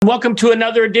Welcome to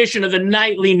another edition of the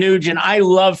Nightly Nuge, and I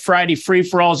love Friday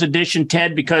Free-for-Alls edition,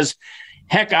 Ted, because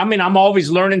heck, I'm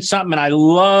always learning something, and I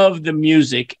love the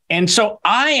music. And so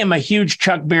I am a huge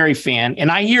Chuck Berry fan, and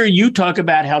I hear you talk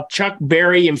about how Chuck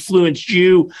Berry influenced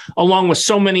you along with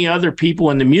so many other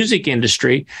people in the music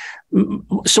industry.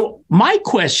 So my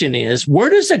question is,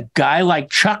 where does a guy like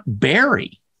Chuck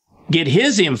Berry get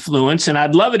his influence? And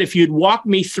I'd love it if you'd walk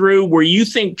me through where you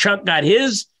think Chuck got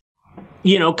his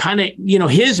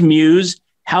his muse,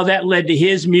 how that led to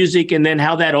his music, and then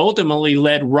how that ultimately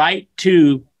led right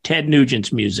to Ted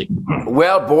Nugent's music.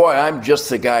 Well, boy, I'm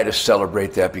just the guy to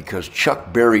celebrate that because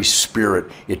Chuck Berry's spirit,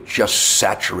 it just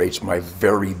saturates my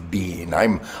very being.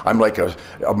 I'm like a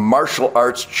martial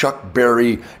arts Chuck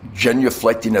Berry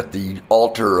genuflecting at the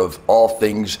altar of all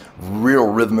things real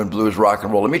rhythm and blues rock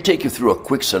and roll. Let me take you through a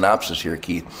quick synopsis here,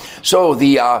 Keith. So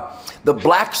the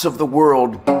blacks of the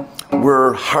world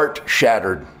were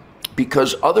heart-shattered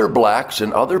because other blacks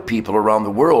and other people around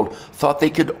the world thought they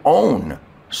could own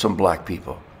some black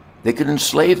people. They could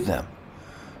enslave them.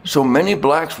 So many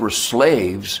blacks were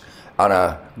slaves on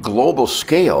a global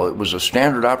scale. It was a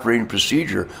standard operating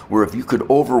procedure where if you could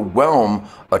overwhelm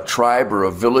a tribe or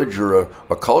a village or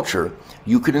a culture,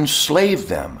 you could enslave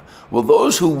them. Well,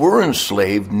 those who were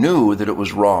enslaved knew that it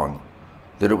was wrong,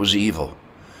 that it was evil.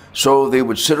 So they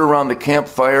would sit around the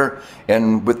campfire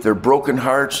and with their broken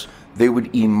hearts, they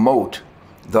would emote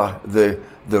the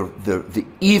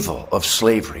evil of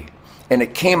slavery. And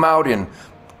it came out in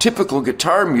typical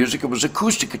guitar music. It was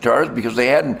acoustic guitars because they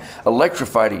hadn't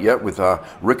electrified it yet with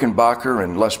Rickenbacker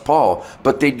and Les Paul,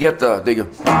 but they'd get they go,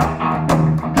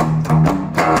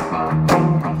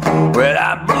 well,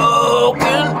 I'm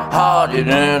broken hearted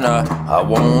and I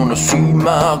want to see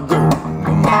my girl.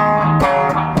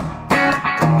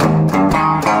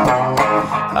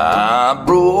 I'm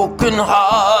broken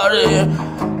hearted,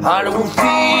 I don't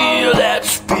feel that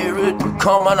spirit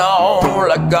coming on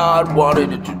like God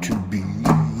wanted it to be.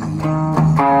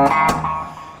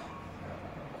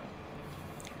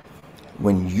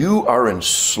 When you are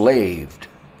enslaved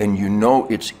and you know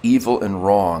it's evil and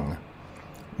wrong,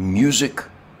 music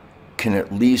can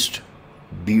at least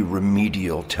be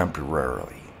remedial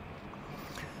temporarily.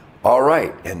 All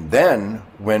right, and then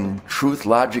when truth,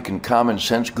 logic, and common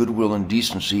sense, goodwill, and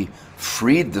decency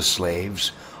freed the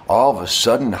slaves, all of a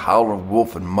sudden Howlin'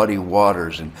 Wolf and Muddy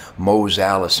Waters and Mose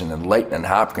Allison and Lightnin'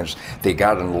 Hopkins, they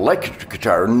got an electric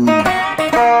guitar.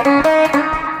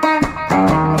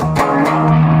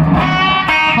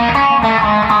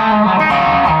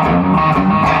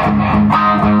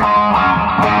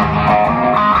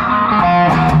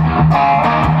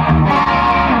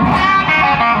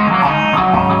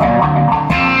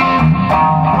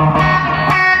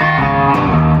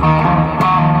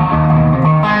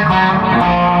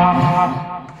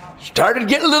 Started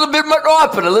getting a little bit more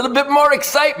open, a little bit more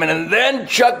excitement, and then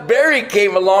Chuck Berry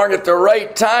came along at the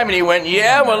right time, and he went,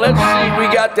 yeah, well, let's see, we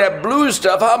got that blues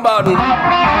stuff, how about... Way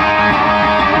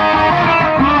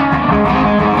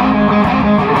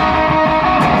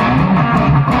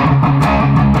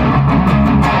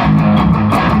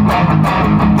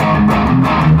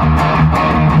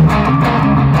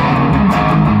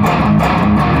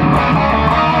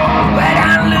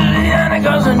down Louisiana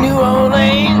goes to New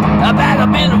Orleans, back up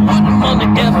in the woods among the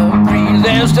evergreens,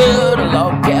 and stood a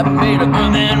log cabin made of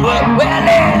earth and wood. Well,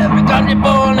 every country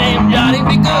boy named Johnny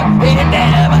be good. He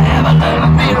never ever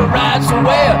learned me to ride so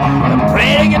well. And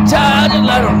play the guitar just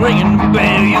like a ringing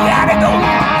bell. You gotta go.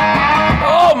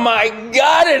 Oh my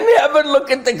God, in heaven, look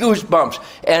at the goosebumps.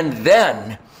 And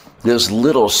then this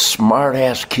little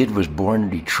smart-ass kid was born in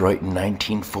Detroit in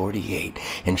 1948.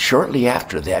 And shortly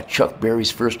after that, Chuck Berry's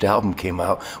first album came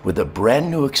out with a brand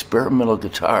new experimental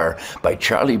guitar by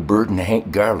Charlie Bird and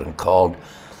Hank Garland called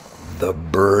The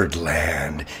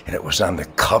Birdland. And it was on the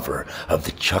cover of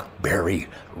the Chuck Berry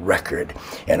record.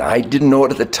 And I didn't know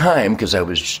it at the time because I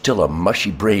was still a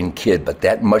mushy-brained kid, but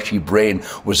that mushy brain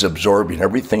was absorbing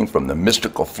everything from the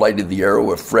mystical flight of the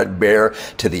arrow of Fred Bear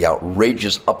to the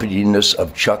outrageous uppityness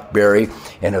of Chuck Berry.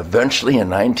 And eventually in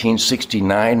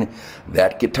 1969,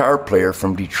 that guitar player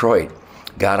from Detroit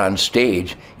got on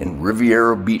stage in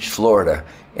Riviera Beach, Florida,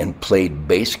 and played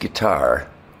bass guitar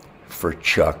for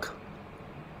Chuck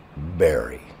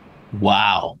Berry.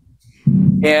 Wow.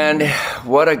 And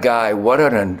what a guy,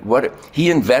 he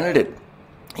invented it.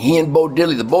 He and Bo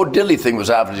Diddley, the Bo Diddley thing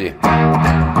was obviously.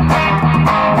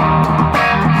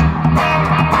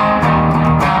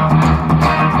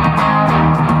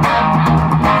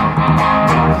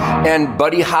 and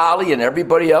Buddy Holly and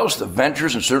everybody else, the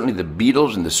Ventures and certainly the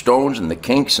Beatles and the Stones and the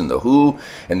Kinks and the Who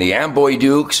and the Amboy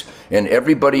Dukes and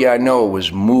everybody I know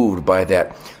was moved by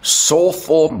that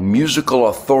soulful musical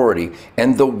authority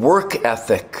and the work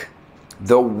ethic.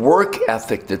 The work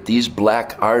ethic that these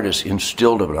black artists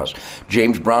instilled in us.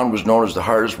 James Brown was known as the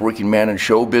hardest working man in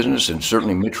show business, and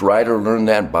certainly Mitch Ryder learned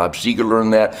that, Bob Seger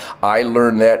learned that, I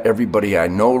learned that, everybody I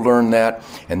know learned that,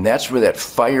 and that's where that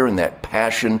fire and that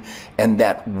passion and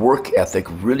that work ethic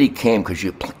really came, because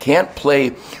you can't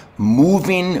play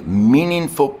moving,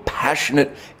 meaningful,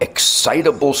 passionate,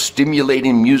 excitable,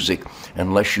 stimulating music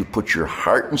unless you put your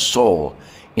heart and soul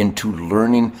into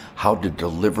learning how to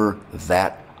deliver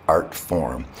that art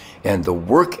form. And the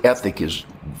work ethic is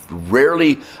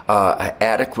rarely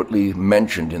adequately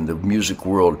mentioned in the music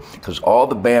world, because all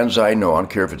the bands I know, I don't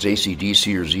care if it's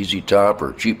AC/DC or ZZ Top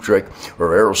or Cheap Trick or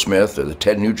Aerosmith or the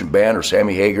Ted Nugent Band or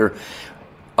Sammy Hagar,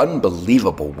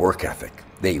 unbelievable work ethic.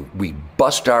 We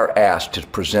bust our ass to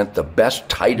present the best,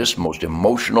 tightest, most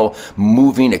emotional,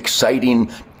 moving, exciting,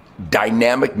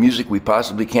 dynamic music we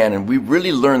possibly can, and we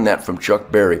really learned that from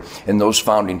Chuck Berry and those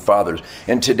founding fathers.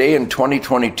 And today in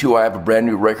 2022, I have a brand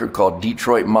new record called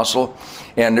Detroit Muscle,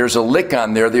 and there's a lick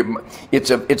on there.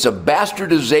 It's a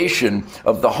bastardization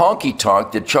of the honky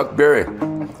tonk that Chuck Berry,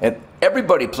 and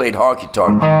everybody played honky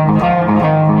tonk.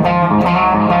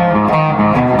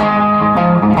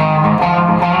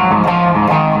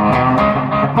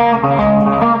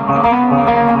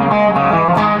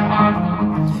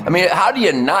 I mean, how do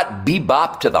you not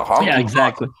bebop to the honky? Yeah,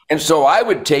 exactly. And so I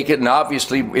would take it, and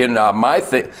obviously in my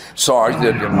songs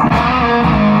that.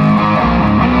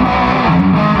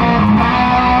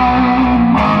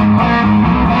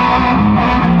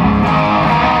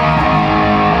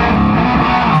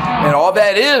 And all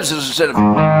that is instead of.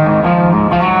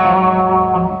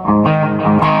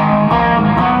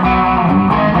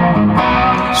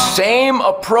 Same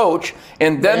approach,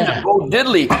 and then the Bo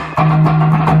Diddley.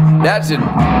 That's it.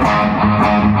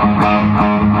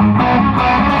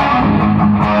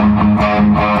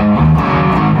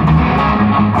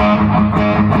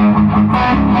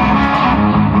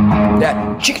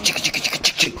 That chick, chick, chick, chick,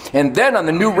 chick, chick. And then on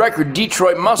the new record,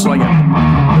 Detroit Muscle,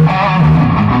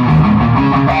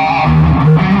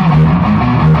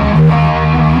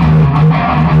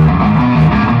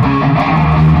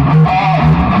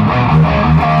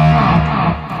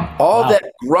 all that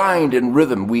grind and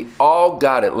rhythm, we all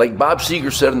got it. Like Bob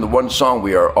Seger said in the one song,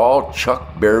 we are all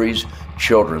Chuck Berry's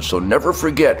children. So never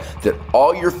forget that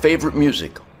all your favorite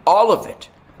music, all of it,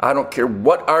 I don't care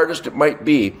what artist it might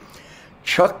be,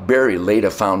 Chuck Berry laid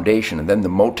a foundation, and then the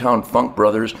Motown Funk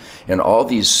Brothers and all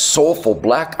these soulful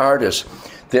black artists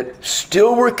that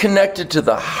still were connected to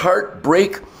the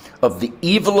heartbreak of the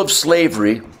evil of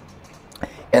slavery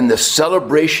and the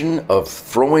celebration of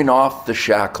throwing off the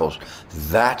shackles.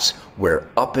 That's where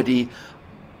uppity,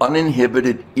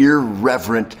 uninhibited,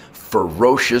 irreverent,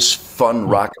 ferocious, fun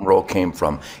rock and roll came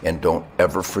from. And don't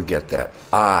ever forget that.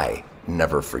 I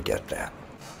never forget that.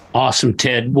 Awesome,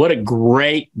 Ted. What a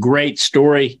great, great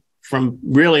story from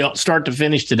really start to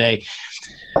finish today.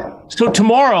 So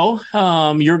tomorrow,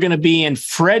 you're going to be in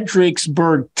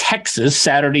Fredericksburg, Texas,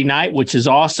 Saturday night, which is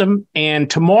awesome. And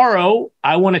tomorrow,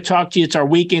 I want to talk to you. It's our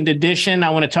weekend edition. I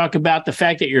want to talk about the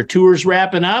fact that your tour's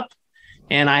wrapping up.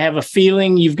 And I have a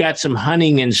feeling you've got some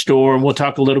hunting in store. And we'll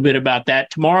talk a little bit about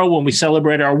that tomorrow when we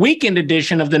celebrate our weekend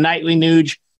edition of the Nightly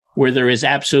Nuge, where there is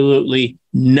absolutely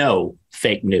no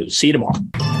fake news. See you tomorrow.